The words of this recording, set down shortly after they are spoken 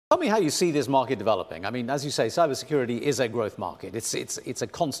Tell me how you see this market developing. I mean, as you say, cybersecurity is a growth market. It's a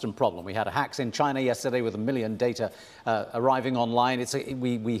constant problem. We had hacks in China yesterday with 1 million data arriving online.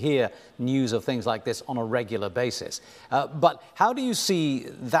 We hear news of things like this on a regular basis. But how do you see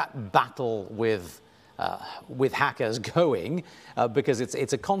that battle with hackers going, because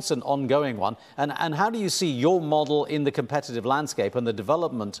it's a constant ongoing one, and how do you see your model in the competitive landscape and the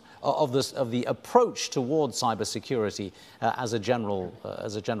development of the approach towards cybersecurity as a general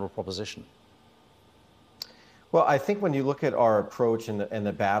proposition? Well, I think when you look at our approach in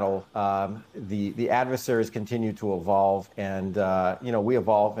the battle, the adversaries continue to evolve, and we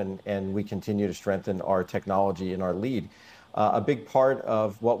evolve and we continue to strengthen our technology and our lead. A big part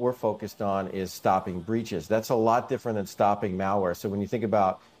of what we're focused on is stopping breaches. That's a lot different than stopping malware. So when you think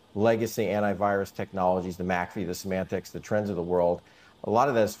about legacy antivirus technologies, the McAfee, the Symantec's, the Trends of the world, a lot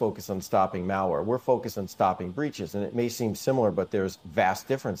of that is focused on stopping malware. We're focused on stopping breaches, and it may seem similar, but there's vast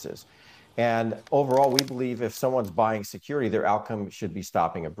differences. And overall, we believe if someone's buying security, their outcome should be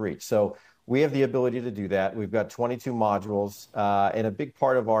stopping a breach. So we have the ability to do that. We've got 22 modules, and a big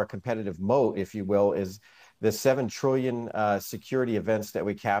part of our competitive moat, if you will, is the 7 trillion security events that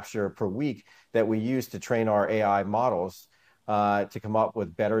we capture per week that we use to train our AI models to come up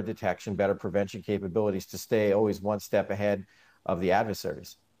with better detection, better prevention capabilities to stay always one step ahead of the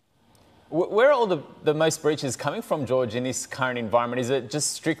adversaries. Where are all the most breaches coming from, George, in this current environment? Is it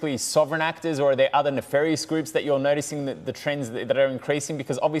just strictly sovereign actors, or are there other nefarious groups that you're noticing the trends that are increasing?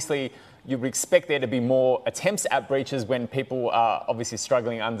 Because obviously you would expect there to be more attempts at breaches when people are obviously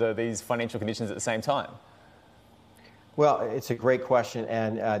struggling under these financial conditions at the same time. Well, it's a great question.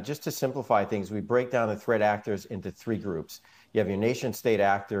 And just to simplify things, we break down the threat actors into 3 groups. You have your nation state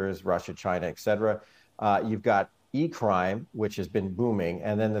actors, Russia, China, et cetera. You've got e-crime, which has been booming.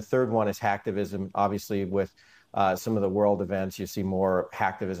 And then the third one is hacktivism. Obviously, with some of the world events, you see more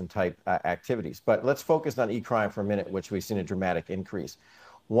hacktivism type activities. But let's focus on e-crime for a minute, which we've seen a dramatic increase.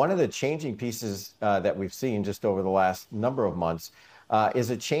 One of the changing pieces that we've seen just over the last number of months is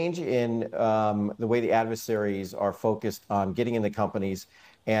a change in the way the adversaries are focused on getting into companies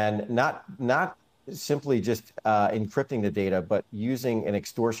and not simply just encrypting the data, but using an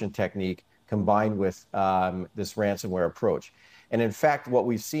extortion technique combined with this ransomware approach. And in fact, what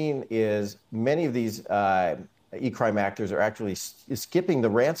we've seen is many of these e-crime actors are actually skipping the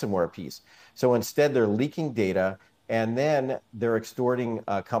ransomware piece. So instead, they're leaking data, and then they're extorting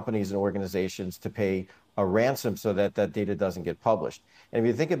companies and organizations to pay a ransom so that that data doesn't get published. And if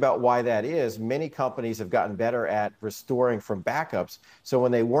you think about why that is, many companies have gotten better at restoring from backups. So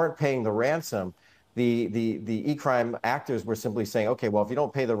when they weren't paying the ransom, the e-crime actors were simply saying, okay, well, if you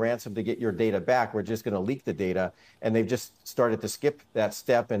don't pay the ransom to get your data back, we're just going to leak the data. And they've just started to skip that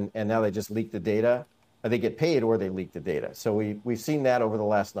step, and now they just leak the data. They get paid or they leak the data. So we've seen that over the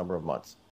last number of months.